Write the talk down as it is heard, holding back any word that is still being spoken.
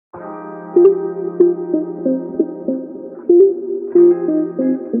Hello,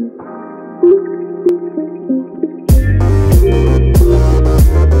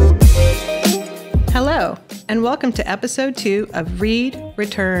 and welcome to episode 2 of Read,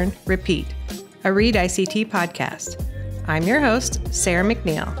 Return, Repeat, a Read ICT podcast. I'm your host, Sara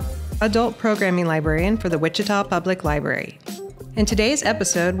McNeil, adult programming librarian for the Wichita Public Library. In today's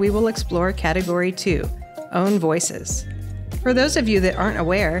episode, we will explore Category 2, Own Voices. For those of you that aren't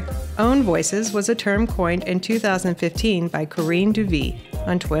aware, Own Voices was a term coined in 2015 by Corinne Duvie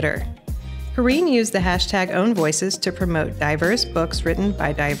on Twitter. Corinne used the hashtag Own Voices to promote diverse books written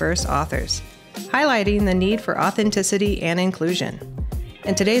by diverse authors, highlighting the need for authenticity and inclusion.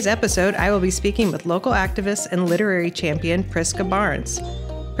 In today's episode, I will be speaking with local activist and literary champion Prisca Barnes.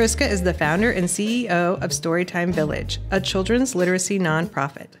 Prisca is the founder and CEO of Storytime Village, a children's literacy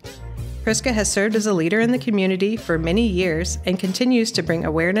nonprofit. Prisca has served as a leader in the community for many years and continues to bring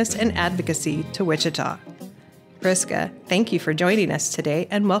awareness and advocacy to Wichita. Prisca, thank you for joining us today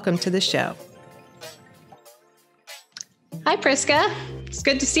and welcome to the show. Hi, Prisca. It's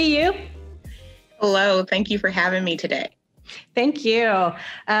good to see you. Hello. Thank you for having me today. Thank you.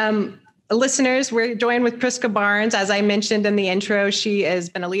 Listeners, we're joined with Prisca Barnes. As I mentioned in the intro, she has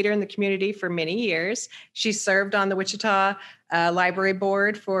been a leader in the community for many years. She served on the Wichita Library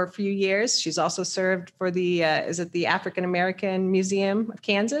Board for a few years. She's also served for the African American Museum of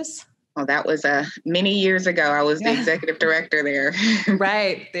Kansas? Well, that was many years ago. I was the executive director there.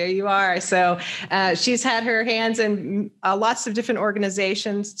 Right. There you are. So she's had her hands in lots of different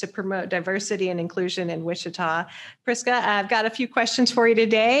organizations to promote diversity and inclusion in Wichita. Prisca, I've got a few questions for you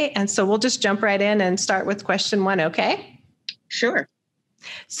today. And so we'll just jump right in and start with question 1, okay? Sure.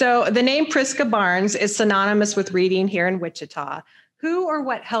 So the name Prisca Barnes is synonymous with reading here in Wichita. Who or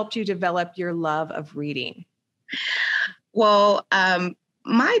what helped you develop your love of reading? Well,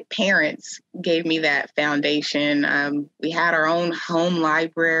 my parents gave me that foundation. We had our own home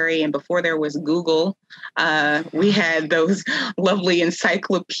library, and before there was Google, we had those lovely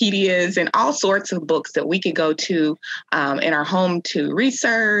encyclopedias and all sorts of books that we could go to in our home to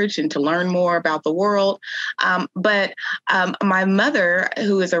research and to learn more about the world. But my mother,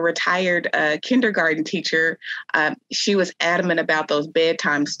 who is a retired kindergarten teacher, she was adamant about those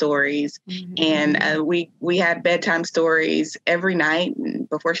bedtime stories. Mm-hmm. And we had bedtime stories every night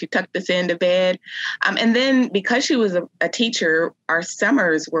before she tucked us into bed. And then because she was a teacher, our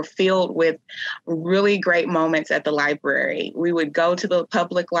summers were filled with really great moments at the library. We would go to the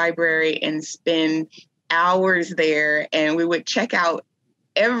public library and spend hours there, and we would check out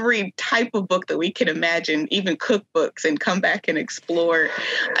every type of book that we could imagine, even cookbooks, and come back and explore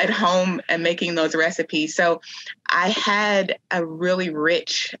at home and making those recipes. So I had a really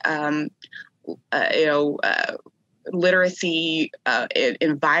rich, literacy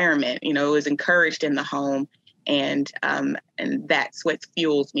environment. It was encouraged in the home, and that's what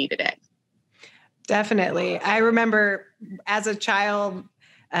fuels me today. Definitely. I remember as a child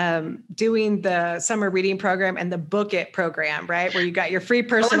doing the summer reading program and the Book It program, right? Where you got your free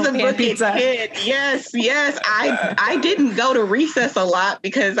personal pan pizza. Yes. I didn't go to recess a lot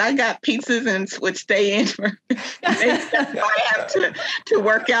because I got pizzas and would stay in. I have to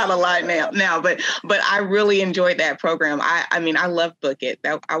work out a lot now. But I really enjoyed that program. I love Book It.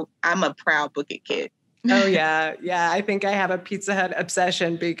 I'm a proud Book It kid. Oh, yeah. Yeah. I think I have a Pizza Hut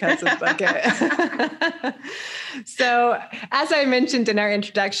obsession because of Book It. So as I mentioned in our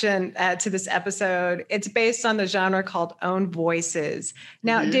introduction to this episode, it's based on the genre called Own Voices.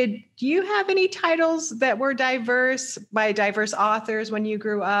 Now, mm-hmm. Did you have any titles that were diverse by diverse authors when you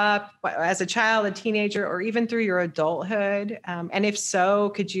grew up as a child, a teenager, or even through your adulthood? And if so,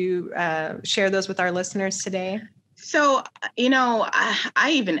 could you share those with our listeners today? So,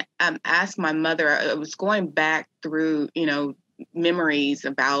 I even asked my mother, I was going back through, memories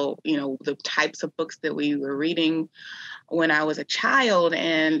about, the types of books that we were reading when I was a child.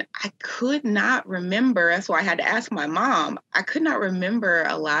 And I could not remember. That's why I had to ask my mom. I could not remember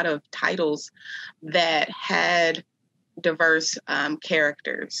a lot of titles that had diverse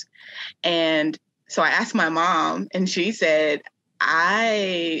characters. And so I asked my mom, and she said,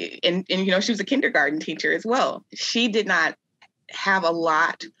 she was a kindergarten teacher as well. She did not have a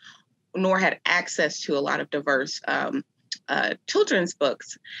lot, nor had access to a lot of diverse children's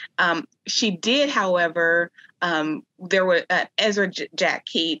books. She did, however, there were Ezra Jack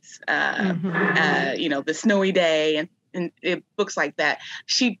Keats, The Snowy Day, and books like that.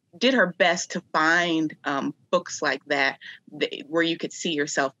 She did her best to find books like that where you could see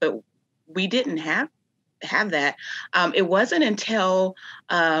yourself, but we didn't have that. It wasn't until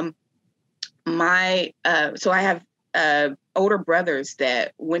so I have older brothers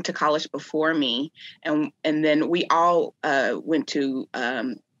that went to college before me, and then we all went to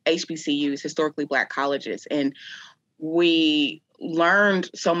HBCUs, historically Black colleges, and we learned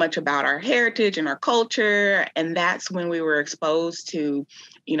so much about our heritage and our culture. And that's when we were exposed to,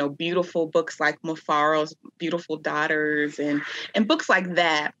 beautiful books like Mufaro's Beautiful Daughters and books like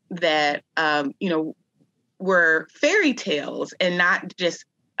that, were fairy tales and not just,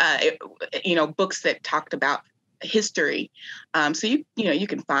 books that talked about history. So you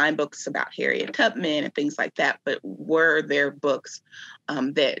can find books about Harriet Tubman and things like that, but were there books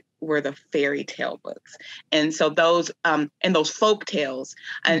that were the fairy tale books? And so those and those folk tales,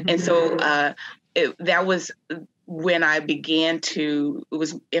 and so that was when I began to. It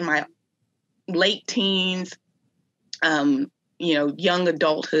was in my late teens, young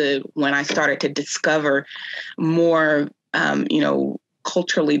adulthood, when I started to discover more,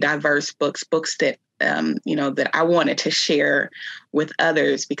 culturally diverse books that that I wanted to share with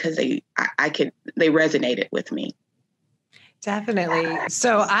others because they resonated with me. Definitely.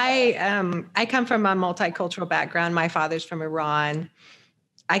 So I come from a multicultural background. My father's from Iran.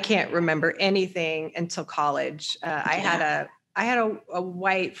 I can't remember anything until college. I had a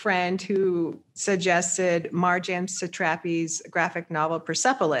white friend who suggested Marjane Satrapi's graphic novel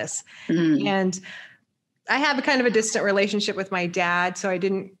Persepolis. Mm-hmm. And I have a kind of a distant relationship with my dad, so I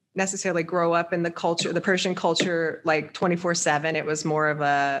didn't necessarily grow up in the Persian culture, like 24/7. It was more of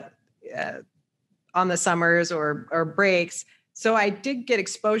a on the summers or breaks. So I did get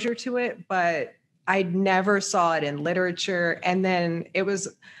exposure to it, but I never saw it in literature. And then it was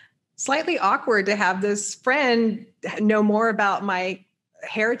slightly awkward to have this friend know more about my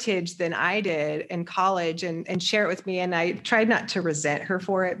heritage than I did in college and share it with me. And I tried not to resent her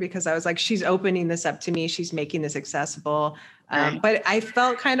for it because I was like, she's opening this up to me. She's making this accessible. But I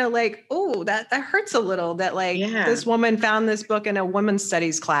felt kind of like, oh, that hurts a little that this woman found this book in a women's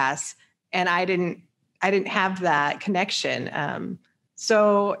studies class and I didn't have that connection.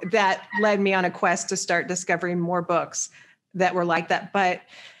 So that led me on a quest to start discovering more books that were like that. But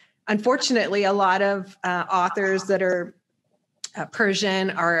unfortunately, a lot of authors that are Persian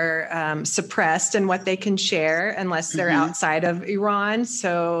are suppressed in what they can share unless they're outside of Iran.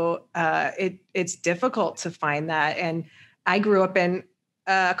 So it's difficult to find that. And I grew up in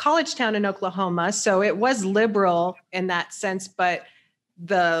a college town in Oklahoma, so it was liberal in that sense, but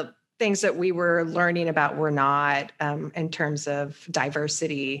the things that we were learning about were not in terms of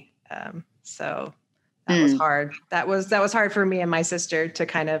diversity. So that was hard. That was hard for me and my sister to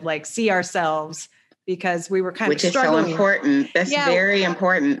kind of like see ourselves because we were kind of struggling. Which is so important. That's very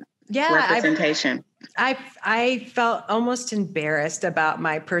important. Yeah, representation. I felt almost embarrassed about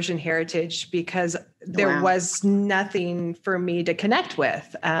my Persian heritage because there was nothing for me to connect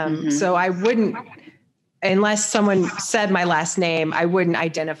with. So I wouldn't, unless someone said my last name, I wouldn't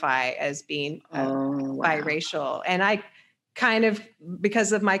identify as being biracial. And I kind of,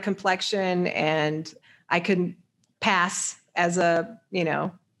 because of my complexion, and I could pass as a,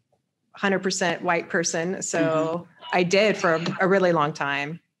 100% white person. So I did for a really long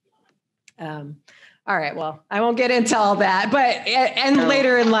time. All right. Well, I won't get into all that, but,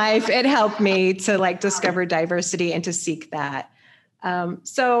 later in life, it helped me to discover diversity and to seek that.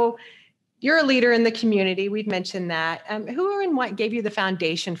 So you're a leader in the community. We'd mentioned that. Who and what gave you the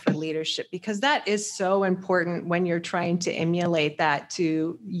foundation for leadership? Because that is so important when you're trying to emulate that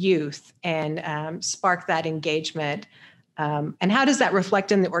to youth and spark that engagement. And how does that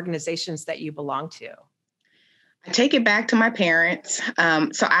reflect in the organizations that you belong to? I take it back to my parents.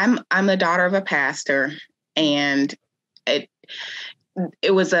 So I'm the daughter of a pastor, and it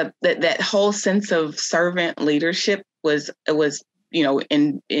was that whole sense of servant leadership was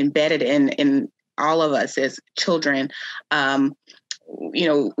embedded in all of us as children.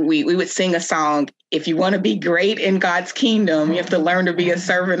 We would sing a song, if you want to be great in God's kingdom, you have to learn to be a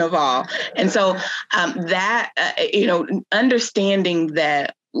servant of all. And so understanding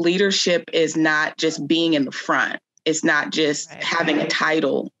that leadership is not just being in the front. It's not just having a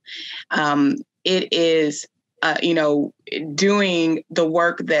title. It is, doing the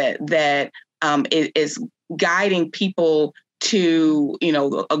work that is guiding people to,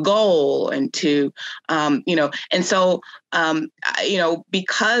 a goal and to, and so,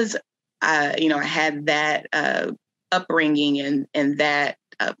 because, I had that upbringing and that,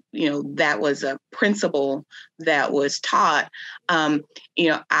 that was a principle that was taught.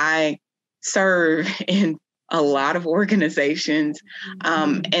 I serve in a lot of organizations,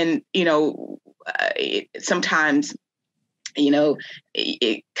 and sometimes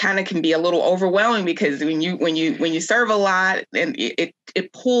it kind of can be a little overwhelming, because when you serve a lot, and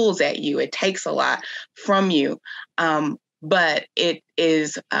it pulls at you, it takes a lot from you. But it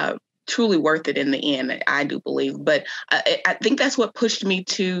is truly worth it in the end, I do believe. But I think that's what pushed me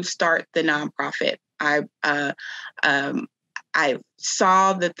to start the nonprofit. I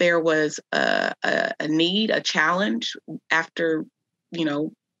saw that there was a need, a challenge after,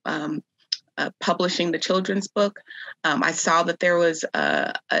 publishing the children's book. I saw that there was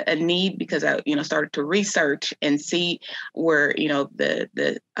a need, because I, started to research and see where,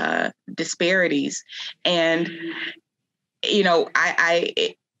 the disparities. And,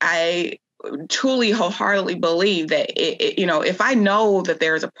 I truly wholeheartedly believe that if I know that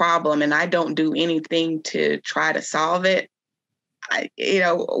there's a problem and I don't do anything to try to solve it, I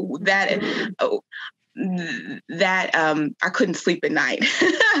couldn't sleep at night,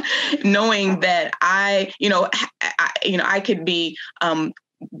 knowing that I could be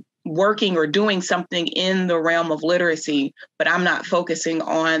working or doing something in the realm of literacy, but I'm not focusing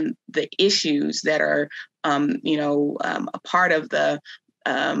on the issues that are, a part of the,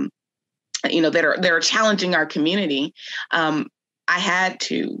 that are challenging our community. I had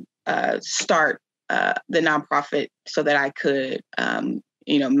to start the nonprofit so that I could,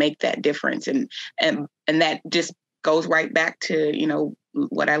 make that difference. And that just goes right back to,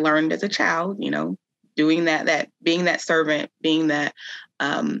 what I learned as a child, doing that being that servant, being that,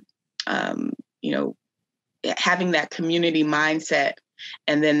 having that community mindset.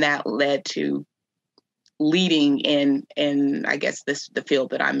 And then that led to leading in I guess the field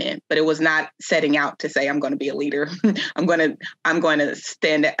that I'm in. But it was not setting out to say I'm going to be a leader. I'm going to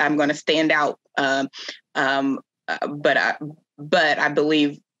stand out. But I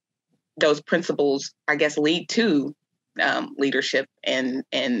believe those principles, I guess, lead to leadership and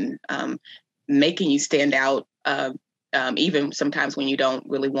making you stand out, even sometimes when you don't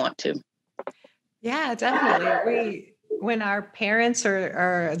really want to. Yeah, definitely. When our parents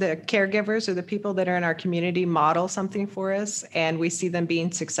or the caregivers or the people that are in our community model something for us, and we see them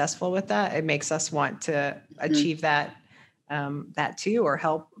being successful with that, it makes us want to achieve that too, or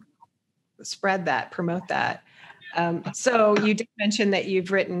help spread that, promote that. So you did mention that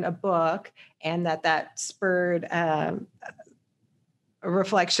you've written a book, and that spurred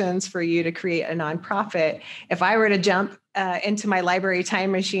reflections for you to create a nonprofit. If I were to jump into my library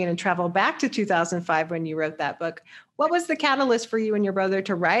time machine and travel back to 2005 when you wrote that book, what was the catalyst for you and your brother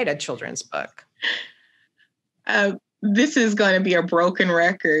to write a children's book? This is going to be a broken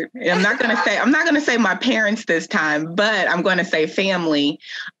record. I'm not going to say my parents this time, but I'm going to say family.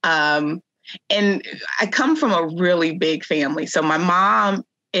 And I come from a really big family. So my mom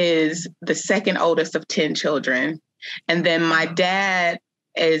is the second oldest of 10 children. And then my dad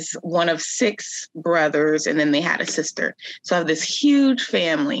is one of 6 brothers, and then they had a sister. So I have this huge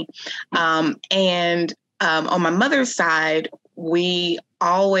family. And on my mother's side, we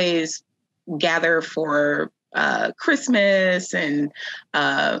always gather for Christmas and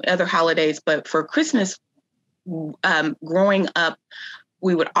other holidays. But for Christmas, growing up,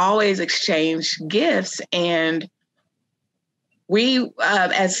 we would always exchange gifts. And we,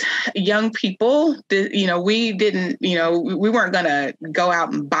 as young people, we didn't, we weren't going to go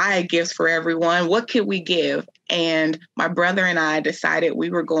out and buy gifts for everyone. What could we give? And my brother and I decided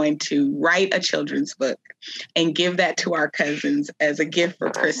we were going to write a children's book and give that to our cousins as a gift for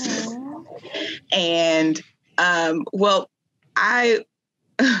Christmas. And, well, I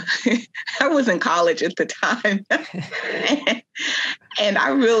was in college at the time, and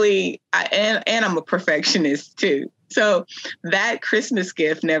and I'm a perfectionist too. So that Christmas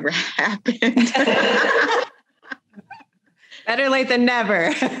gift never happened. Better late than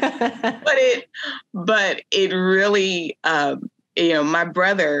never. but it really, my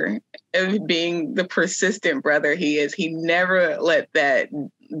brother, being the persistent brother he is, he never let that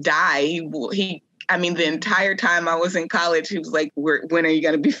die. The entire time I was in college, he was like, when are you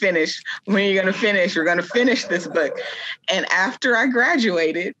going to be finished? When are you going to finish? We're going to finish this book. And after I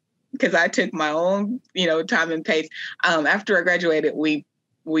graduated, because I took my own, time and pace, after I graduated, we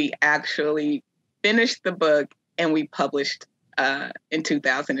actually finished the book and we published in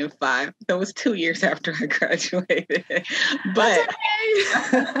 2005. That was 2 years after I graduated. But,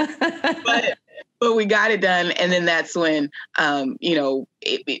 but we got it done. And then that's when,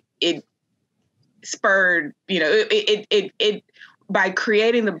 it spurred, it by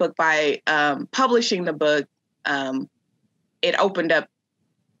creating the book, by publishing the book, it opened up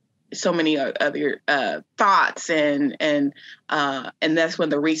so many other thoughts, and that's when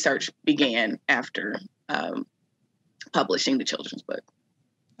the research began after publishing the children's book.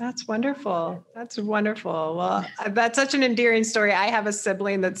 That's wonderful. That's wonderful. Well, that's such an endearing story. I have a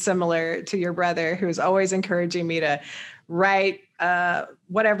sibling that's similar to your brother who's always encouraging me to write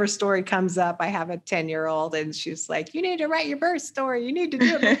whatever story comes up. I have a 10-year-old and she's like, you need to write your birth story. You need to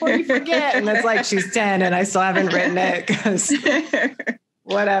do it before you forget. And it's like she's 10 and I still haven't written it because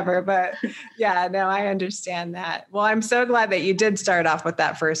whatever. But yeah, no, I understand that. Well, I'm so glad that you did start off with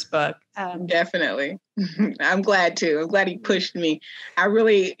that first book. Definitely. I'm glad too. I'm glad he pushed me. I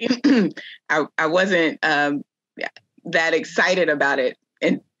really, I wasn't that excited about it.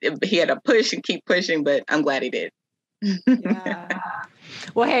 And he had to push and keep pushing, but I'm glad he did. Yeah.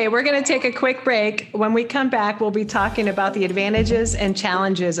 Well, hey, we're going to take a quick break. When we come back, we'll be talking about the advantages and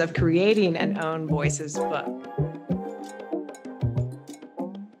challenges of creating an Own Voices book.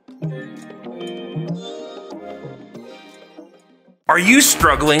 Are you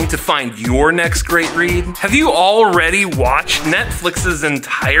struggling to find your next great read? Have you already watched Netflix's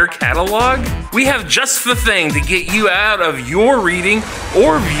entire catalog? We have just the thing to get you out of your reading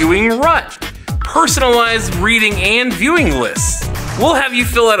or viewing rut. Personalized reading and viewing lists. We'll have you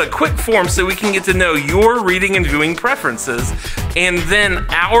fill out a quick form so we can get to know your reading and viewing preferences, and then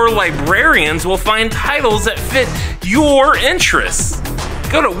our librarians will find titles that fit your interests.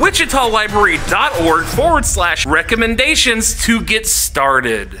 Go to wichitalibrary.org/recommendations to get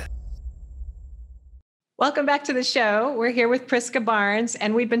started. Welcome back to the show. We're here with Prisca Barnes,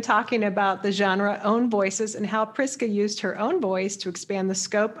 and we've been talking about the genre Own Voices and how Prisca used her own voice to expand the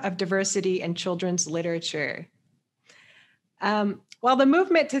scope of diversity in children's literature. While the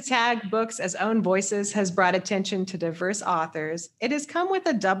movement to tag books as own voices has brought attention to diverse authors, it has come with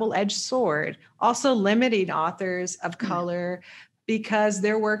a double-edged sword, also limiting authors of color because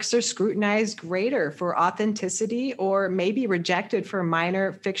their works are scrutinized greater for authenticity or maybe rejected for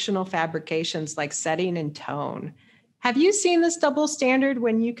minor fictional fabrications like setting and tone. Have you seen this double standard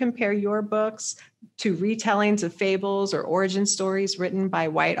when you compare your books to retellings of fables or origin stories written by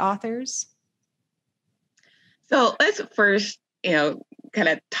white authors? So let's first, kind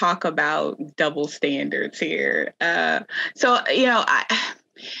of talk about double standards here.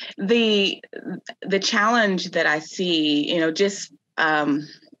 The challenge that I see, just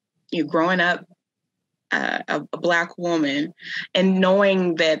you growing up a Black woman and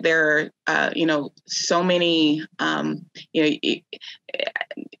knowing that there are, so many,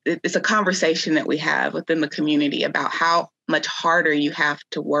 it's a conversation that we have within the community about how much harder you have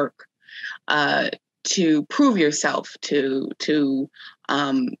to work to prove yourself, to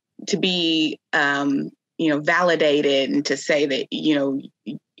be, validated, and to say that,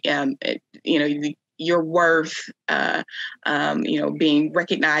 your worth, being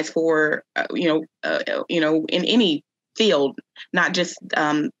recognized for, in any field, not just,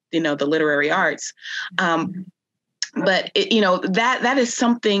 the literary arts. But that is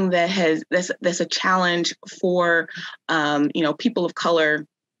something that's a challenge for, people of color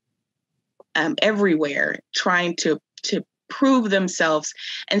everywhere, trying to prove themselves.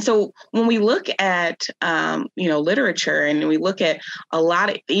 And so when we look at, literature, and we look at a lot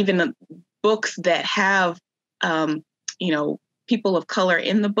of even the books that have, people of color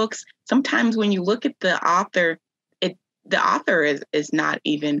in the books, sometimes when you look at the author, the author is not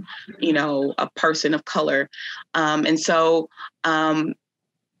even, a person of color. And so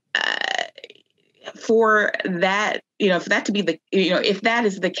for that, for that to be if that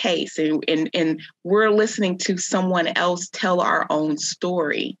is the case, and we're listening to someone else tell our own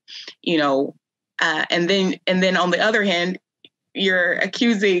story, and then on the other hand, you're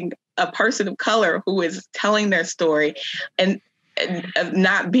accusing a person of color who is telling their story and of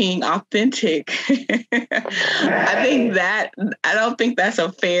not being authentic. I don't think that's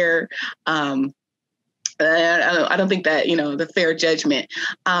a fair, I don't think that, the fair judgment.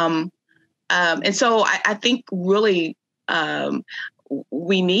 And so I think really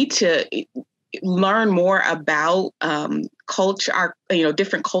we need to learn more about culture,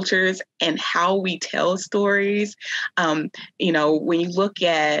 different cultures and how we tell stories. When you look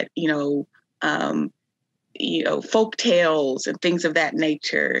at, folk tales and things of that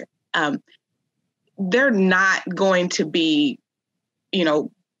nature, they're not going to be,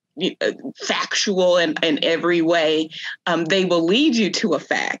 factual in every way. They will lead you to a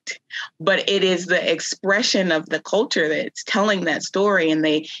fact, but it is the expression of the culture that's telling that story, and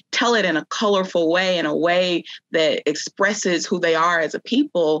they tell it in a colorful way, in a way that expresses who they are as a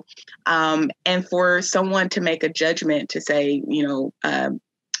people. And for someone to make a judgment to say,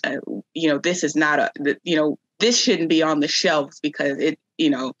 this is not this shouldn't be on the shelves because it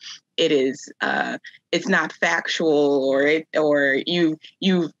is it's not factual, or you've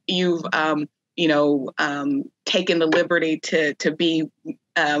taken the liberty to be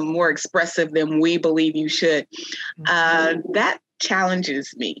more expressive than we believe you should. That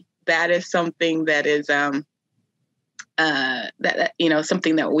challenges me. That is something that is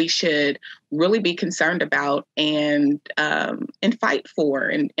something that we should really be concerned about and fight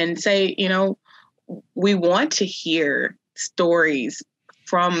for and say, we want to hear stories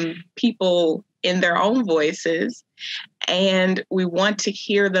from people in their own voices, and we want to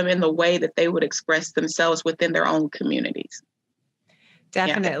hear them in the way that they would express themselves within their own communities.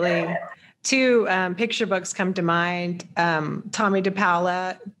 Definitely. Yeah. Two picture books come to mind. Tommy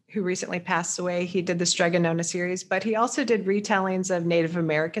DePaula, who recently passed away, he did the Stregonona series, but he also did retellings of Native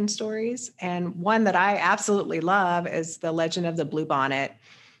American stories. And one that I absolutely love is The Legend of the Bluebonnet.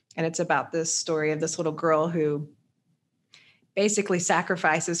 And it's about this story of this little girl who basically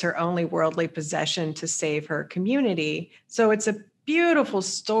sacrifices her only worldly possession to save her community. So it's a beautiful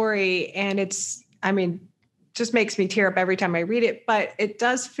story. And just makes me tear up every time I read it, but it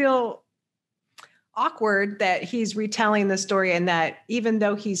does feel awkward that he's retelling the story and that even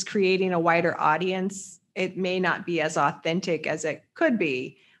though he's creating a wider audience, it may not be as authentic as it could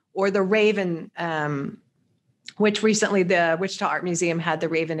be. Or The Raven, which recently the Wichita Art Museum had the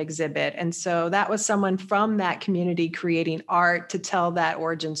Raven exhibit. And so that was someone from that community creating art to tell that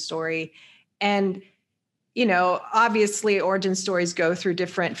origin story. And obviously origin stories go through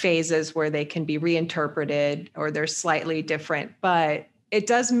different phases where they can be reinterpreted or they're slightly different, but it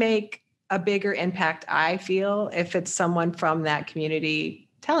does make a bigger impact, I feel, if it's someone from that community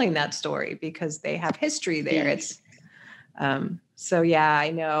telling that story because they have history there. Yes.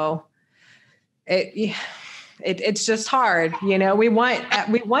 I know it's just hard. We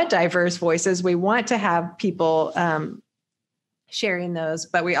want diverse voices. We want to have people sharing those,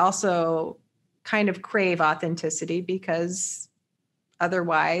 but we also kind of crave authenticity because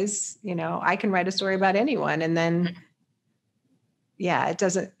otherwise, I can write a story about anyone and then,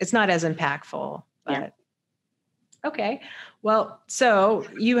 it's not as impactful, but yeah. Okay. Well, so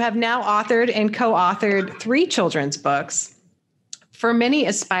you have now authored and co-authored 3 children's books. For many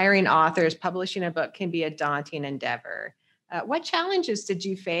aspiring authors, publishing a book can be a daunting endeavor. What challenges did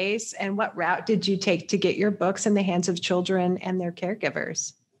you face and what route did you take to get your books in the hands of children and their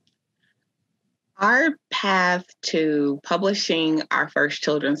caregivers? Our path to publishing our first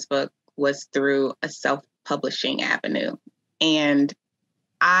children's book was through a self-publishing avenue. And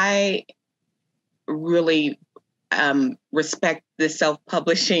I really respect the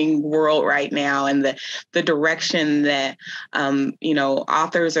self-publishing world right now and the direction that,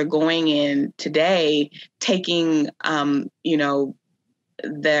 authors are going in today, taking, the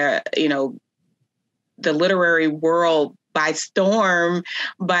literary world by storm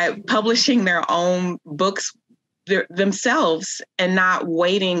by publishing their own books themselves and not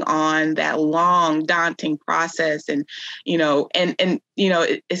waiting on that long, daunting process. And,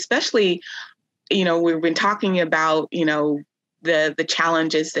 especially, we've been talking about, the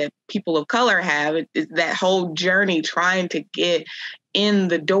challenges that people of color have, is that whole journey trying to get in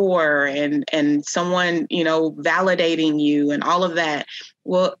the door and someone, validating you and all of that.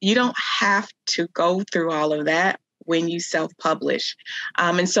 Well, you don't have to go through all of that when you self-publish.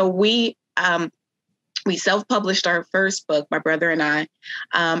 And so we self-published our first book, my brother and I.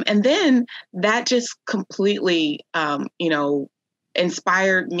 And then that just completely,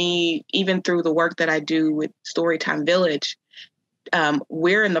 inspired me even through the work that I do with Storytime Village.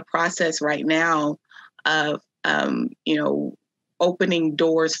 We're in the process right now of, opening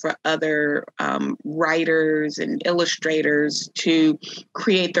doors for other writers and illustrators to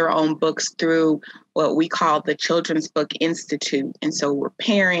create their own books through what we call the Children's Book Institute. And so we're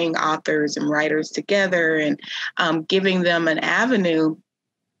pairing authors and writers together and giving them an avenue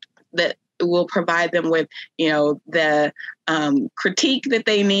that will provide them with, the critique that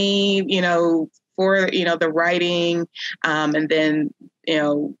they need, for, the writing, and then,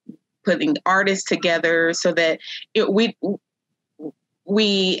 putting artists together so that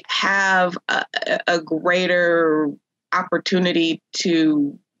we have a greater opportunity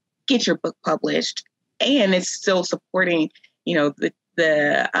to get your book published, and it's still supporting,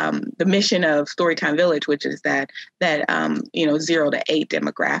 the mission of Storytime Village, which is that 0 to 8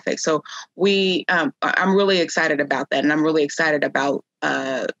 demographic. So I'm really excited about that, and I'm really excited about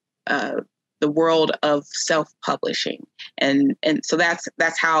the world of self-publishing, and so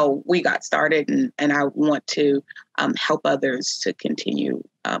that's how we got started, and I want to help others to continue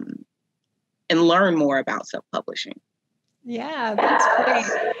and learn more about self-publishing. Yeah, that's great.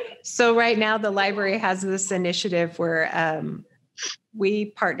 So right now the library has this initiative where we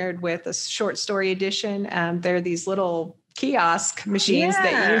partnered with a short story edition. There are these little kiosk machines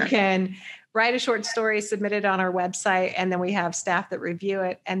that you can write a short story, submit it on our website, and then we have staff that review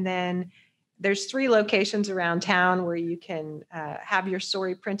it. And then there's 3 locations around town where you can have your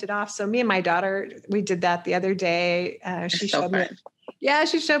story printed off. So me and my daughter, we did that the other day. She showed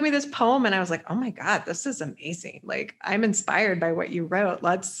me this poem, and I was like, oh my God, this is amazing. Like, I'm inspired by what you wrote.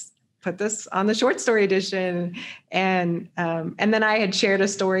 Let's put this on the short story edition. And then I had shared a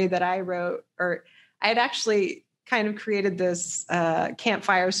story that I wrote, or I had actually kind of created this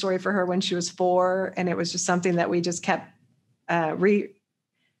campfire story for her when she was 4. And it was just something that we just kept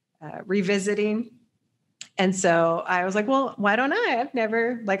revisiting. And so I was like, well, why don't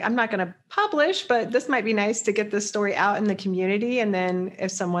I'm not going to publish, but this might be nice to get this story out in the community. And then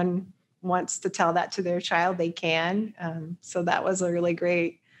if someone wants to tell that to their child, they can. So that was a really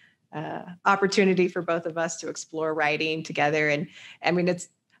great opportunity for both of us to explore writing together. And I mean, it's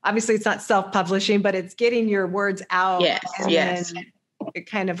not self-publishing, but it's getting your words out. Yes. And it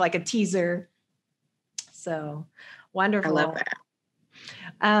kind of like a teaser. So wonderful. I love that.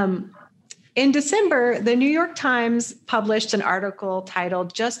 In December, the New York Times published an article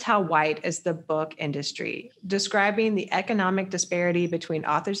titled "Just How White is the Book Industry?" describing the economic disparity between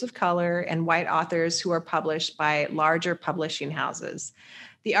authors of color and white authors who are published by larger publishing houses.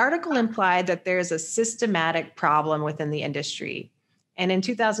 The article implied that there is a systematic problem within the industry. And in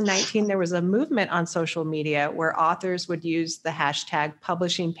 2019, there was a movement on social media where authors would use the hashtag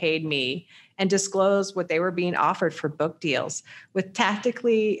 #PublishingPaidMe and disclose what they were being offered for book deals, with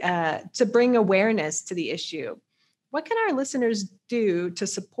tactically to bring awareness to the issue. What can our listeners do to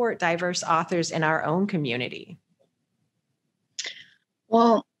support diverse authors in our own community?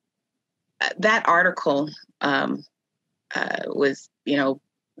 Well, that article was,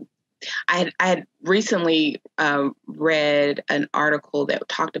 I had recently read an article that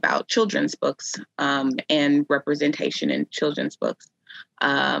talked about children's books and representation in children's books.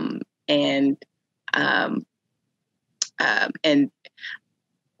 And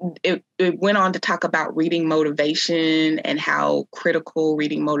it went on to talk about reading motivation and how critical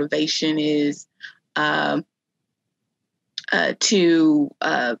reading motivation is to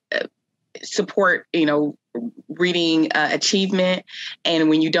support, reading achievement. And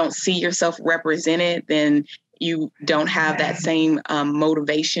when you don't see yourself represented, then you don't have that same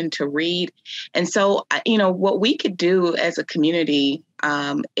motivation to read. And so, what we could do as a community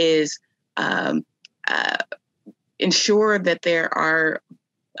is ensure that there are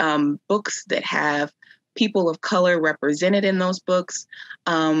books that have people of color represented in those books.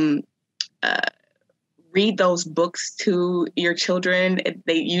 Read those books to your children.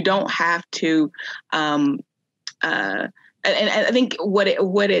 You don't have to. And I think what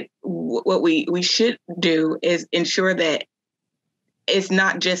we should do is ensure that it's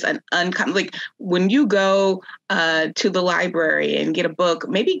not just an uncommon, like when you go to the library and get a book,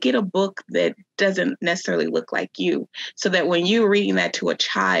 maybe get a book that doesn't necessarily look like you, so that when you're reading that to a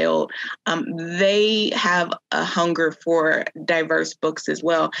child, they have a hunger for diverse books as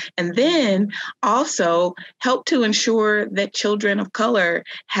well. And then also help to ensure that children of color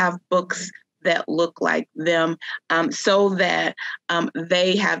have books that look like them, so that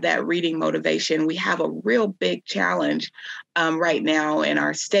they have that reading motivation. We have a real big challenge right now in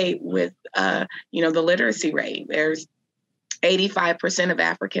our state with, the literacy rate. There's 85% of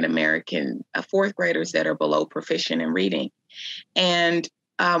African American fourth graders that are below proficient in reading. And,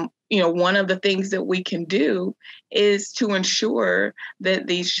 one of the things that we can do is to ensure that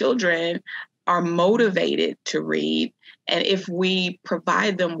these children are motivated to read. And if we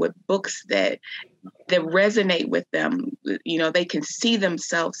provide them with books that resonate with them, they can see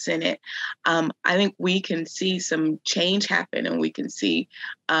themselves in it. I think we can see some change happen, and we can see,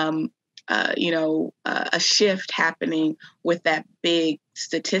 a shift happening with that big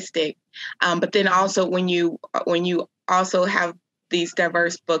statistic. But then also when you also have these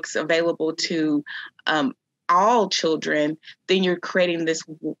diverse books available to all children, then you're creating this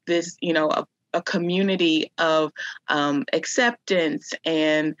a community of acceptance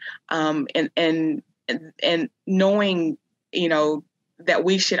and knowing, that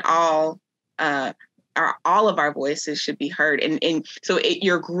we should all of our voices should be heard. And so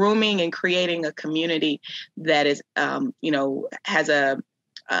you're grooming and creating a community that is, has a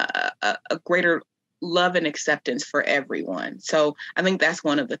greater love and acceptance for everyone. So I think that's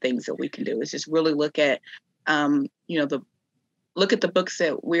one of the things that we can do, is just really look at, look at the books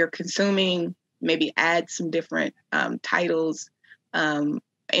that we're consuming, maybe add some different titles, and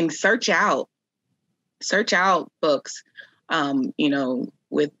search out books,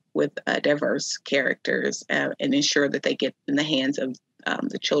 with diverse characters, and ensure that they get in the hands of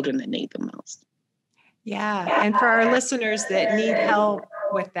the children that need them most. Yeah. And for our listeners that need help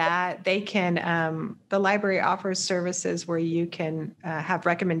with that, they can, the library offers services where you can have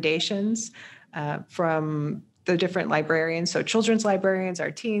recommendations from the different librarians. So children's librarians,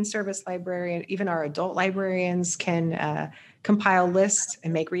 our teen service librarian, even our adult librarians can compile lists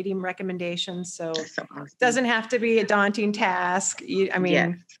and make reading recommendations. So That's so awesome. it doesn't have to be a daunting task.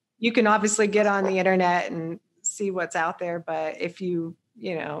 Yes. You can obviously get on the internet and see what's out there, but if you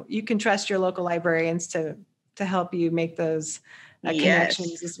can trust your local librarians to help you make those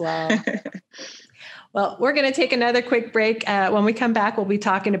connections as well. Well, we're going to take another quick break. When we come back, we'll be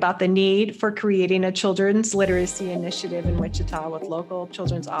talking about the need for creating a children's literacy initiative in Wichita with local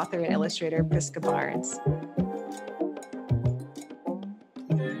children's author and illustrator Prisca Barnes.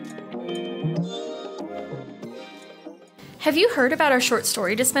 Have you heard about our short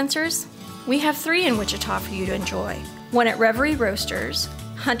story dispensers? We have 3 in Wichita for you to enjoy. One at Reverie Roasters,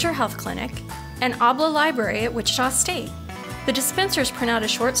 Hunter Health Clinic, and Obla Library at Wichita State. The dispensers print out a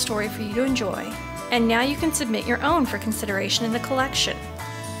short story for you to enjoy, and now you can submit your own for consideration in the collection.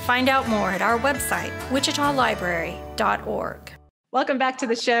 Find out more at our website, wichitalibrary.org. Welcome back to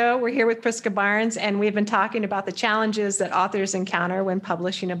the show. We're here with Prisca Barnes, and we've been talking about the challenges that authors encounter when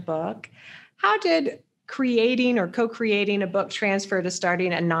publishing a book. How did creating or co-creating a book transfer to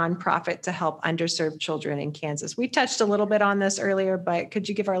starting a nonprofit to help underserved children in Kansas? We touched a little bit on this earlier, but could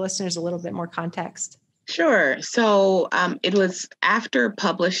you give our listeners a little bit more context? Sure. So it was after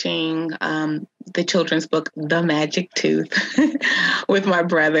publishing the children's book, The Magic Tooth, with my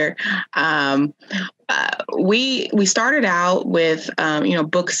brother. We started out with,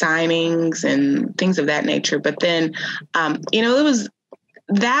 book signings and things of that nature. But then,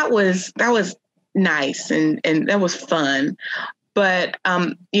 that was nice and that was fun. But,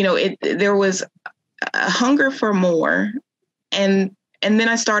 there was a hunger for more. And then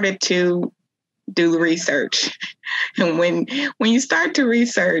I started to do research. And when you start to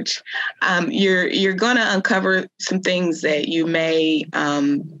research, you're going to uncover some things that you may,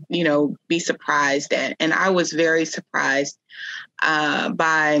 be surprised at. And I was very surprised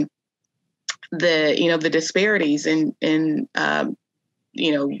by the disparities in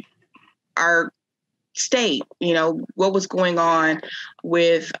our state, what was going on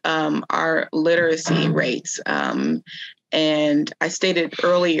with our literacy rates. And I stated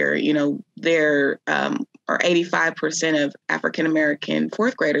earlier, there are 85% of African-American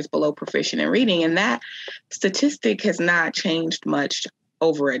fourth graders below proficient in reading. And that statistic has not changed much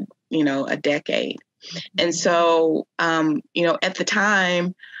over a decade. And so, at the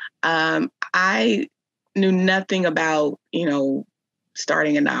time, I knew nothing about,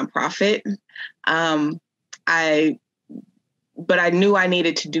 starting a nonprofit. But I knew I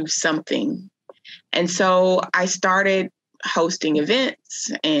needed to do something. And so I started hosting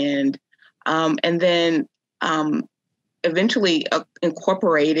events and then eventually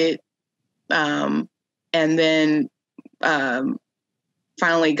incorporated and then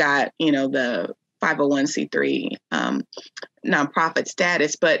finally got, the 501c3 nonprofit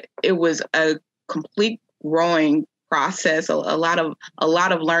status. But it was a complete growing process, a lot of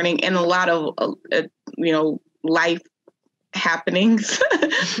learning and a lot of, life happenings.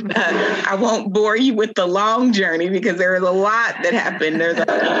 I won't bore you with the long journey because there is a lot that happened.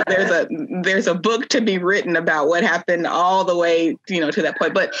 There's a book to be written about what happened all the way, to that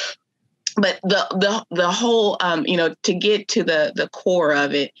point. But the whole, to get to the core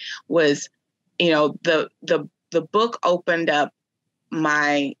of it was, the book opened up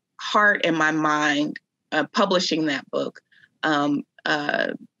my heart and my mind. Publishing that book,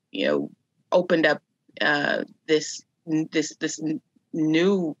 opened up this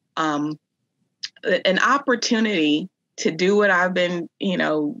new an opportunity to do what I've been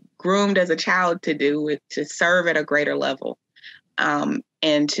groomed as a child to do, to serve at a greater level,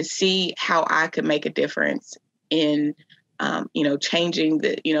 and to see how I could make a difference in changing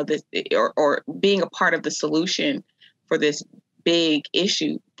this or being a part of the solution for this big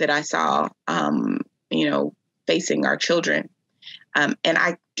issue that I saw facing our children. And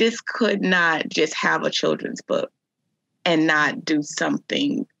I just could not just have a children's book and not do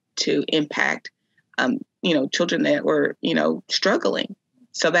something to impact, children that were, struggling.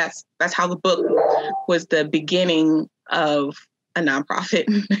 So that's how the book was the beginning of a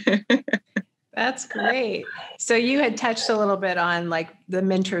nonprofit. That's great. So you had touched a little bit on like the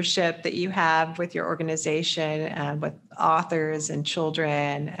mentorship that you have with your organization, with authors and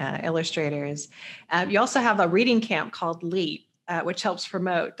children, illustrators. You also have a reading camp called LEAP, which helps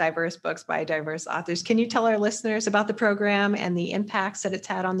promote diverse books by diverse authors. Can you tell our listeners about the program and the impacts that it's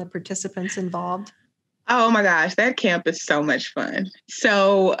had on the participants involved? Oh my gosh, that camp is so much fun.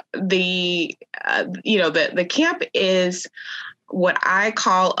 So the camp is what I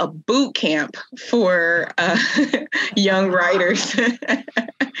call a boot camp for young writers.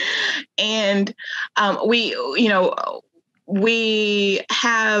 And we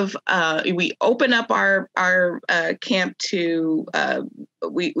have we open up our camp to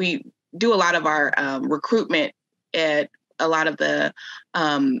we do a lot of our recruitment at a lot of the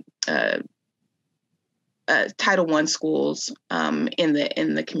Title I schools in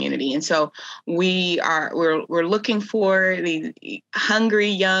the community, and so we're looking for these hungry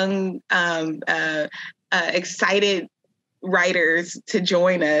young excited writers to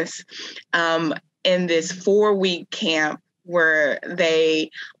join us in this 4-week camp where they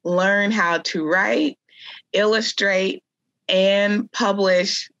learn how to write, illustrate, and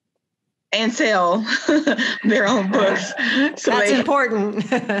publish and sell their own books. So that's important.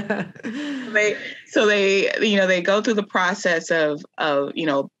 they go through the process of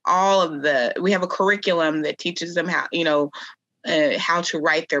all of we have a curriculum that teaches them how to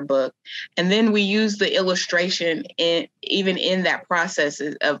write their book. And then we use the illustration even in that process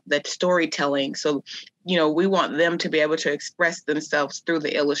of that storytelling. So, we want them to be able to express themselves through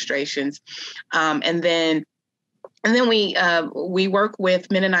the illustrations. And then we work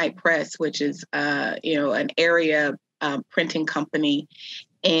with Mennonite Press, which is, an area printing company.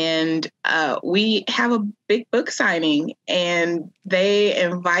 And we have a big book signing, and they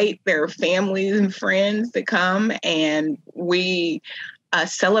invite their families and friends to come, and we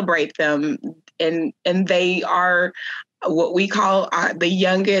celebrate them. And they are what we call the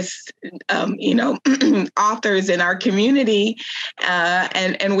youngest, authors in our community,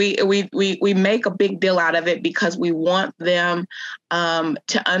 and we make a big deal out of it because we want them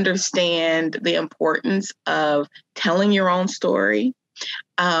to understand the importance of telling your own story.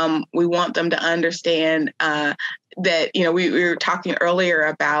 We want them to understand that, we were talking earlier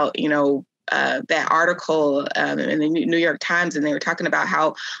about, that article in the New York Times, and they were talking about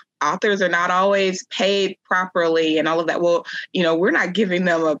how authors are not always paid properly and all of that. Well, we're not giving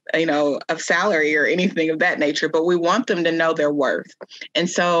them a salary or anything of that nature, but we want them to know their worth. And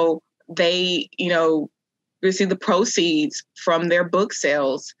so they, receive the proceeds from their book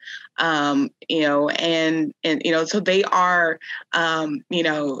sales, so they are,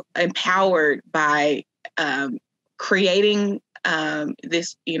 empowered by creating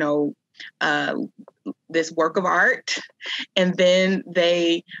this, this work of art, and then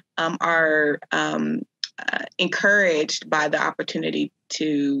they are encouraged by the opportunity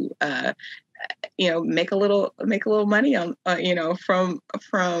to make a little money on from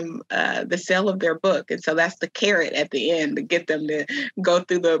the sale of their book. And so that's the carrot at the end, to get them to go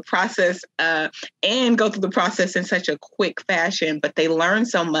through the process and go through the process in such a quick fashion. But they learn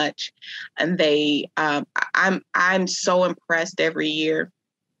so much, and they I'm so impressed every year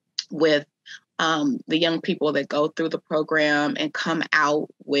with the young people that go through the program and come out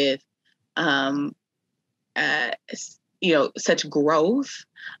with such growth.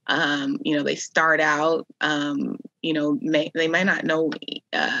 They start out, they may not know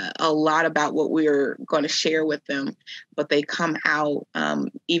a lot about what we're going to share with them, but they come out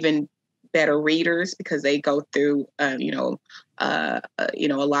even better readers because they go through, a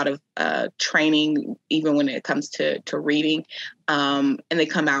lot of training, even when it comes to reading, and they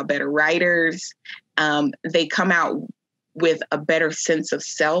come out better writers. They come out with a better sense of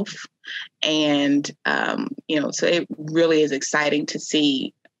self. And, so it really is exciting to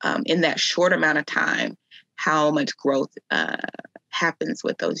see in that short amount of time how much growth happens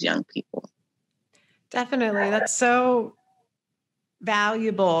with those young people. Definitely. That's so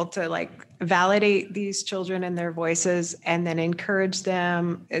valuable to validate these children and their voices, and then encourage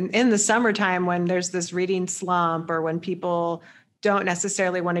them in the summertime when there's this reading slump, or when people don't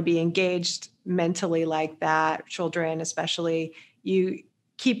necessarily want to be engaged mentally like that, children especially. You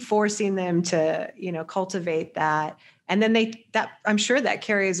keep forcing them to, cultivate that. And then I'm sure that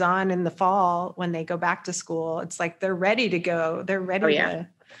carries on in the fall when they go back to school. It's like they're ready to go. They're ready to,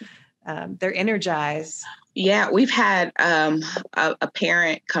 they're energized. Yeah, we've had a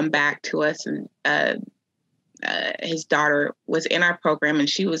parent come back to us, and his daughter was in our program, and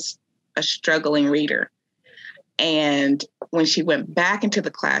she was a struggling reader. And when she went back into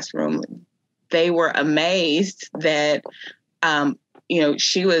the classroom, they were amazed that,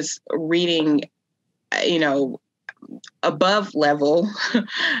 she was reading, above level,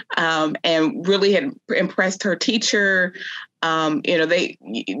 and really had impressed her teacher.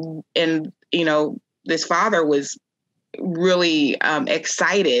 This father was really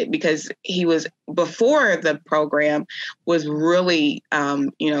excited because he was, before the program, was really,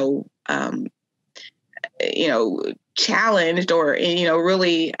 challenged or,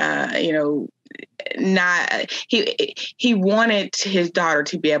 really, not, he wanted his daughter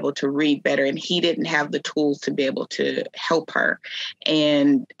to be able to read better, and he didn't have the tools to be able to help her.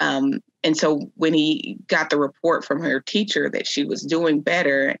 And so when he got the report from her teacher that she was doing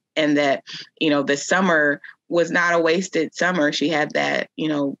better, and that, the summer was not a wasted summer, she had that,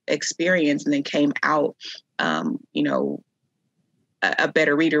 experience, and then came out, a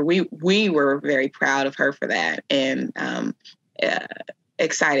better reader. We were very proud of her for that, and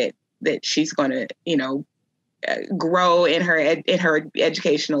excited that she's going to, grow in her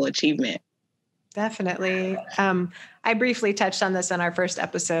educational achievement. Definitely. I briefly touched on this in our first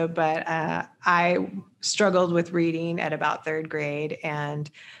episode, but I struggled with reading at about third grade. And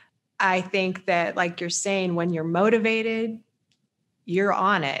I think that, like you're saying, when you're motivated, you're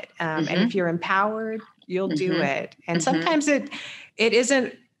on it. And if you're empowered, you'll do it. And sometimes it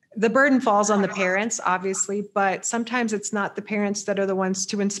isn't, the burden falls on the parents, obviously, but sometimes it's not the parents that are the ones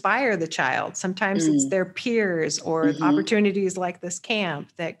to inspire the child. Sometimes it's their peers or opportunities like this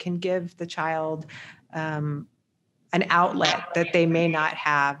camp that can give the child an outlet that they may not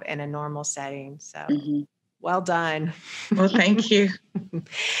have in a normal setting. So well done. Well, thank you.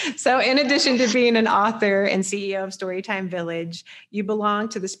 So in addition to being an author and CEO of Storytime Village, you belong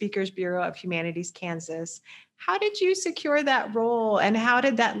to the Speakers Bureau of Humanities Kansas. How did you secure that role, and how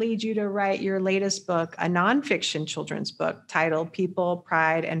did that lead you to write your latest book, a nonfiction children's book titled People,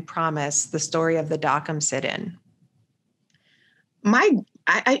 Pride, and Promise, the story of the Dockum sit-in? I'm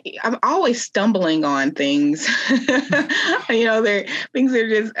always stumbling on things. Things are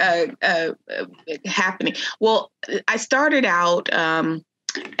just happening. Well, I started out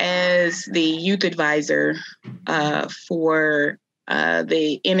as the youth advisor for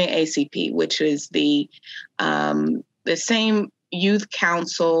the NAACP, which is the same youth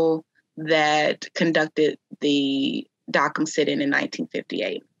council that conducted the Dockum sit-in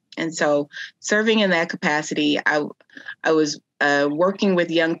 1958. And so, serving in that capacity, I was working with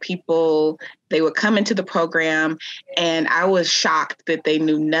young people. They would come into the program, and I was shocked that they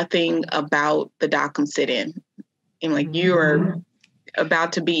knew nothing about the Dockum sit-in. And like, you are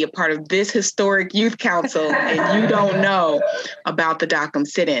about to be a part of this historic youth council, and you don't know about the Dockum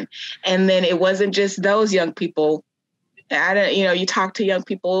sit-in. And then it wasn't just those young people. You talk to young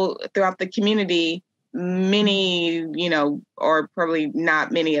people throughout the community, many, or probably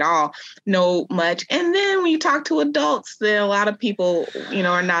not many at all, know much. And then when you talk to adults, a lot of people,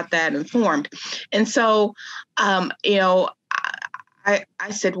 are not that informed. And so, I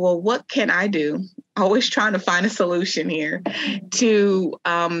said, well, what can I do? Always trying to find a solution here to,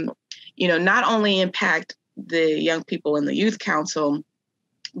 not only impact the young people in the youth council,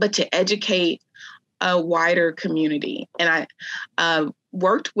 but to educate a wider community. And I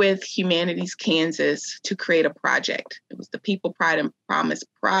worked with Humanities Kansas to create a project. It was the People, Pride, and Promise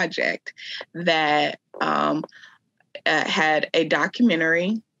project that had a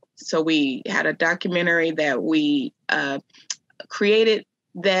documentary. So we had a documentary that we created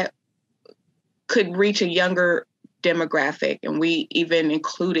that could reach a younger demographic. And we even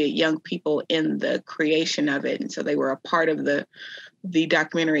included young people in the creation of it. And so they were a part of the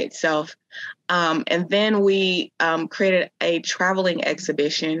documentary itself. And then we created a traveling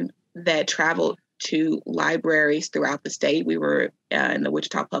exhibition that traveled to libraries throughout the state. We were in the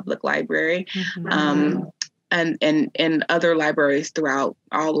Wichita Public Library, and other libraries throughout,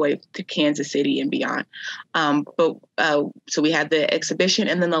 all the way to Kansas City and beyond. So we had the exhibition,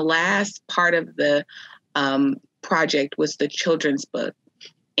 and then the last part of the project was the children's book.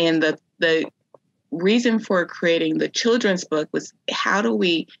 And the reason for creating the children's book was, how do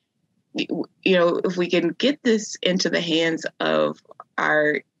we, if we can get this into the hands of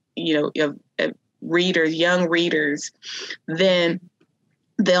our, readers, young readers, then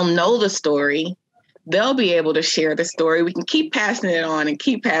they'll know the story. They'll be able to share the story. We can keep passing it on and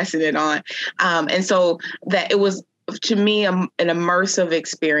keep passing it on. And so that it was, to me, an immersive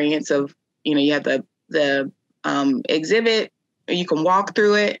experience of, you have the exhibit, you can walk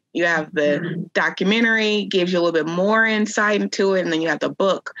through it. You have the documentary, gives you a little bit more insight into it. And then you have the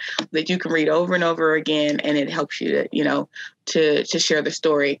book that you can read over and over again. And it helps you to, to share the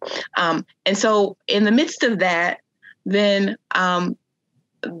story. And so in the midst of that, then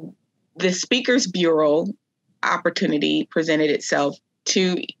the Speakers Bureau opportunity presented itself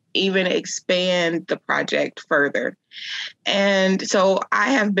to even expand the project further. And so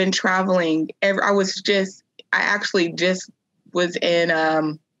I have been traveling. I actually just was in,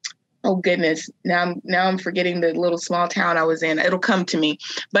 oh goodness, now I'm forgetting the little small town I was in. It'll come to me.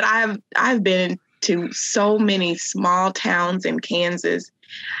 But I've been to so many small towns in Kansas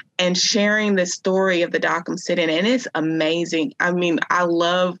and sharing the story of the Dockum sit-in, and it's amazing. I mean, I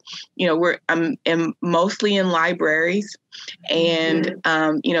love, I'm mostly in libraries, and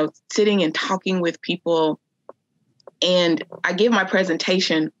sitting and talking with people. And I give my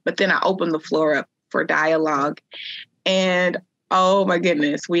presentation, but then I open the floor up for dialogue, and oh my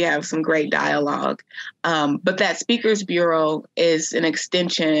goodness, we have some great dialogue. But that Speakers Bureau is an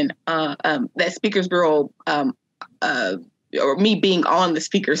extension. That Speakers Bureau. Or me being on the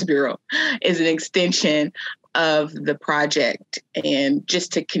Speakers Bureau is an extension of the project, and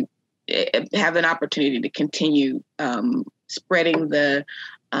just to have an opportunity to continue spreading the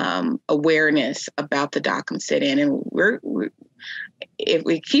awareness about the Dockum sit-in. And we're if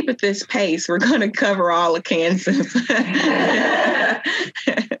we keep at this pace, we're going to cover all of Kansas.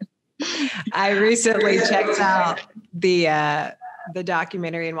 I recently checked out the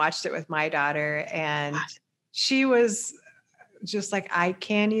documentary and watched it with my daughter, and she was just like, I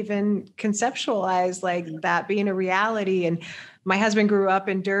can't even conceptualize like that being a reality. And my husband grew up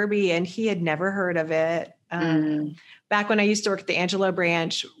in Derby, and he had never heard of it. Back when I used to work at the Angelo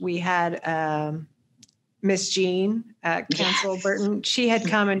branch, we had Miss Jean, Council Burton. She had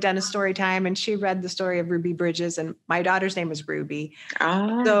come and done a story time, and she read the story of Ruby Bridges, and my daughter's name was Ruby.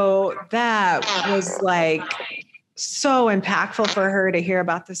 So that was like so impactful for her to hear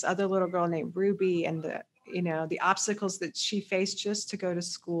about this other little girl named Ruby, and the obstacles that she faced just to go to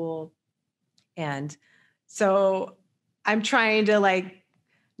school. And so I'm trying to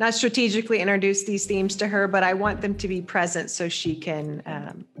not strategically introduce these themes to her, but I want them to be present so she can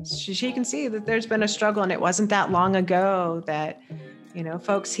see that there's been a struggle. And it wasn't that long ago that,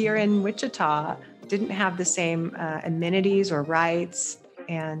 folks here in Wichita didn't have the same amenities or rights.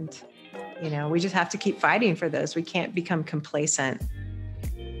 And, we just have to keep fighting for those. We can't become complacent.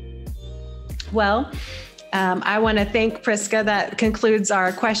 Well, I want to thank Prisca. That concludes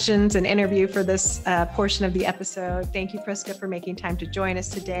our questions and interview for this portion of the episode. Thank you, Prisca, for making time to join us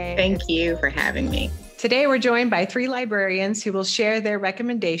today. Thank you for having me. Today, we're joined by 3 librarians who will share their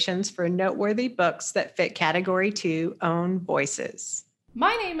recommendations for noteworthy books that fit Category 2 Own Voices.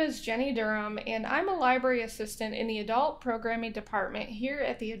 My name is Jenny Durham, and I'm a library assistant in the Adult Programming Department here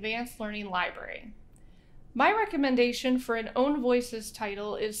at the Advanced Learning Library. My recommendation for an Own Voices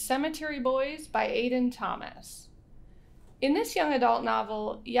title is Cemetery Boys by Aidan Thomas. In this young adult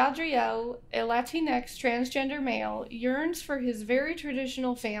novel, Yadriel, a Latinx transgender male, yearns for his very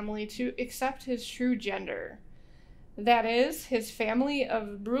traditional family to accept his true gender. That is, his family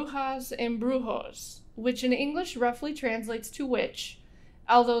of brujas and brujos, which in English roughly translates to witch,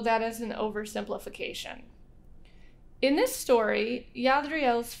 although that is an oversimplification. In this story,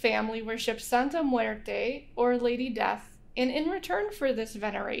 Yadriel's family worships Santa Muerte, or Lady Death, and in return for this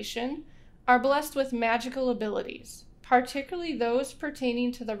veneration, are blessed with magical abilities, particularly those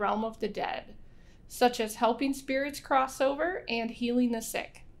pertaining to the realm of the dead, such as helping spirits cross over and healing the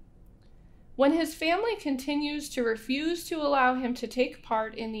sick. When his family continues to refuse to allow him to take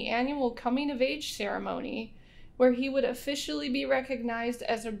part in the annual coming-of-age ceremony, where he would officially be recognized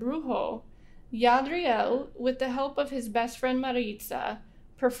as a brujo, Yadriel, with the help of his best friend Maritza,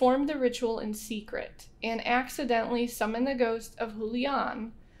 performed the ritual in secret and accidentally summoned the ghost of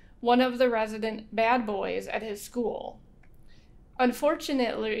Julian, one of the resident bad boys at his school.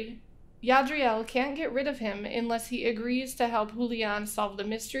 Unfortunately, Yadriel can't get rid of him unless he agrees to help Julian solve the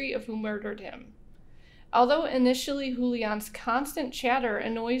mystery of who murdered him. Although initially Julian's constant chatter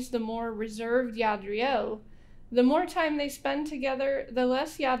annoys the more reserved Yadriel, the more time they spend together, the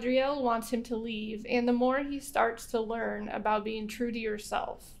less Yadriel wants him to leave, and the more he starts to learn about being true to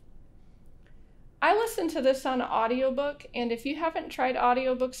yourself. I listened to this on audiobook, and if you haven't tried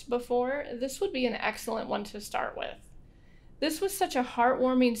audiobooks before, this would be an excellent one to start with. This was such a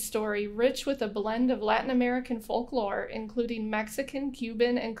heartwarming story, rich with a blend of Latin American folklore, including Mexican,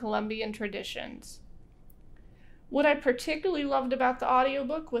 Cuban, and Colombian traditions. What I particularly loved about the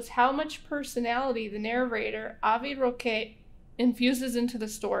audiobook was how much personality the narrator, Avi Roque, infuses into the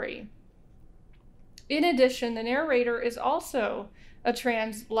story. In addition, the narrator is also a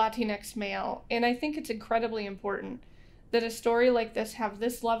trans Latinx male, and I think it's incredibly important that a story like this have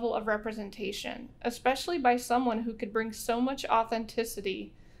this level of representation, especially by someone who could bring so much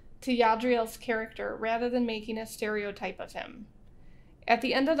authenticity to Yadriel's character rather than making a stereotype of him. At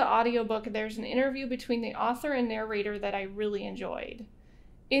the end of the audiobook, there's an interview between the author and narrator that I really enjoyed.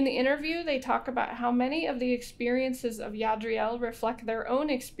 In the interview, they talk about how many of the experiences of Yadriel reflect their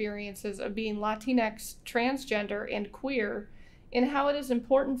own experiences of being Latinx, transgender, and queer, and how it is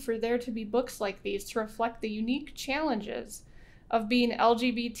important for there to be books like these to reflect the unique challenges of being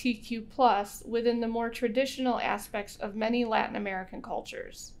LGBTQ+ within the more traditional aspects of many Latin American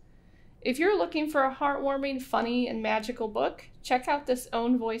cultures. If you're looking for a heartwarming, funny, and magical book, check out this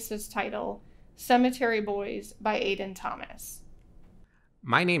Own Voices title, Cemetery Boys by Aidan Thomas.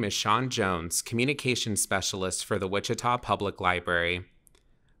 My name is Sean Jones, Communications Specialist for the Wichita Public Library.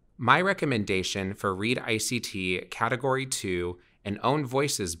 My recommendation for Read ICT Category 2 and Own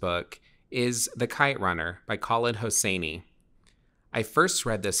Voices book is The Kite Runner by Khaled Hosseini. I first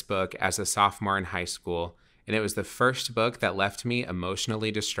read this book as a sophomore in high school, and it was the first book that left me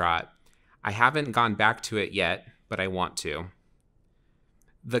emotionally distraught. I haven't gone back to it yet, but I want to.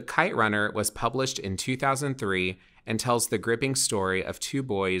 The Kite Runner was published in 2003 and tells the gripping story of two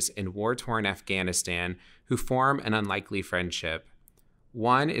boys in war-torn Afghanistan who form an unlikely friendship.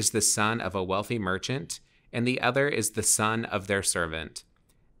 One is the son of a wealthy merchant, and the other is the son of their servant.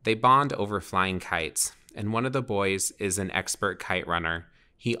 They bond over flying kites, and one of the boys is an expert kite runner.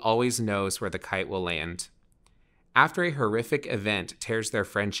 He always knows where the kite will land. After a horrific event tears their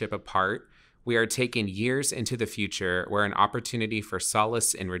friendship apart, we are taken years into the future where an opportunity for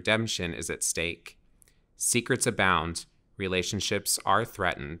solace and redemption is at stake. Secrets abound, relationships are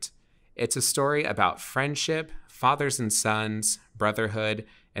threatened. It's a story about friendship, fathers and sons, brotherhood,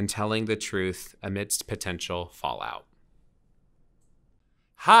 and telling the truth amidst potential fallout.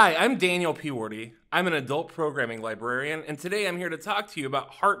 Hi, I'm Daniel Pewardy. I'm an adult programming librarian, and today I'm here to talk to you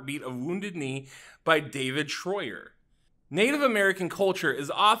about Heartbeat of Wounded Knee by David Schroyer. Native American culture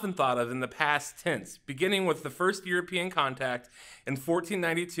is often thought of in the past tense, beginning with the first European contact in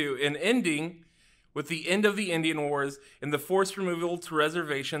 1492 and ending with the end of the Indian Wars and the forced removal to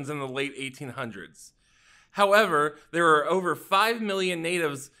reservations in the late 1800s. However, there are over 5 million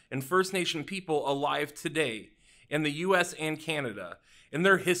Natives and First Nation people alive today in the U.S. and Canada, and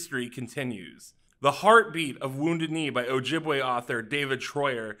their history continues. The Heartbeat of Wounded Knee by Ojibwe author David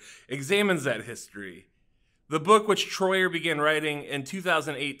Schroyer examines that history. The book, which Schroyer began writing in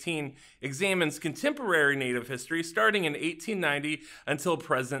 2018, examines contemporary Native history starting in 1890 until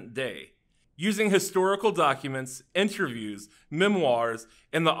present day. Using historical documents, interviews, memoirs,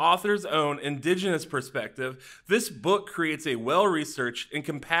 and the author's own indigenous perspective, this book creates a well-researched and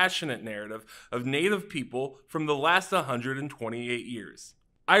compassionate narrative of Native people from the last 128 years.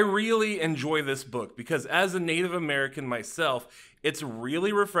 I really enjoy this book because as a Native American myself, it's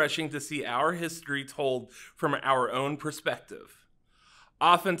really refreshing to see our history told from our own perspective.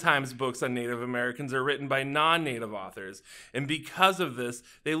 Oftentimes, books on Native Americans are written by non-Native authors, and because of this,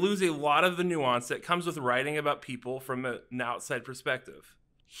 they lose a lot of the nuance that comes with writing about people from an outside perspective.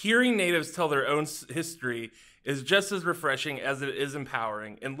 Hearing Natives tell their own history is just as refreshing as it is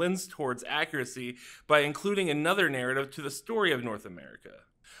empowering and lends towards accuracy by including another narrative to the story of North America.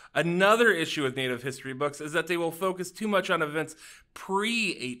 Another issue with Native history books is that they will focus too much on events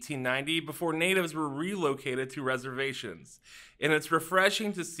pre-1890 before Natives were relocated to reservations. And it's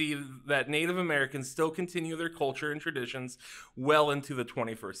refreshing to see that Native Americans still continue their culture and traditions well into the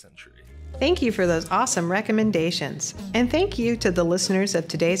 21st century. Thank you for those awesome recommendations. And thank you to the listeners of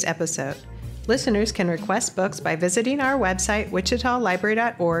today's episode. Listeners can request books by visiting our website,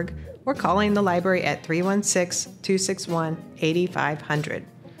 wichitalibrary.org, or calling the library at 316-261-8500.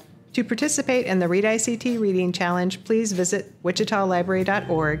 To participate in the Read ICT Reading Challenge, please visit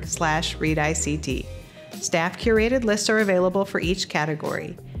wichitalibrary.org/readict. Staff-curated lists are available for each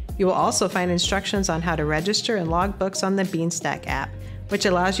category. You will also find instructions on how to register and log books on the Beanstack app, which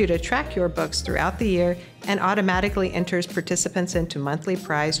allows you to track your books throughout the year and automatically enters participants into monthly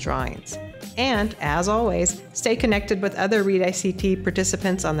prize drawings. And, as always, stay connected with other Read ICT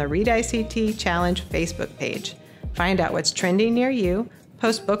participants on the Read ICT Challenge Facebook page. Find out what's trending near you,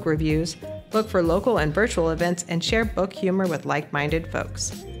 post book reviews, look for local and virtual events, and share book humor with like-minded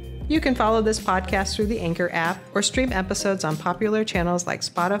folks. You can follow this podcast through the Anchor app or stream episodes on popular channels like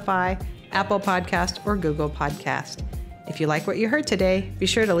Spotify, Apple Podcast, or Google Podcast. If you like what you heard today, be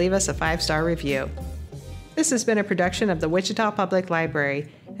sure to leave us a 5-star review. This has been a production of the Wichita Public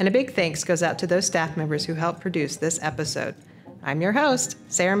Library, and a big thanks goes out to those staff members who helped produce this episode. I'm your host,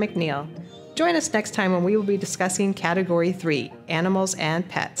 Sara McNeil. Join us next time when we will be discussing Category 3, Animals and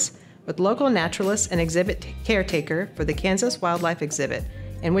Pets, with local naturalist and exhibit caretaker for the Kansas Wildlife Exhibit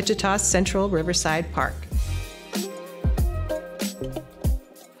in Wichita's Central Riverside Park.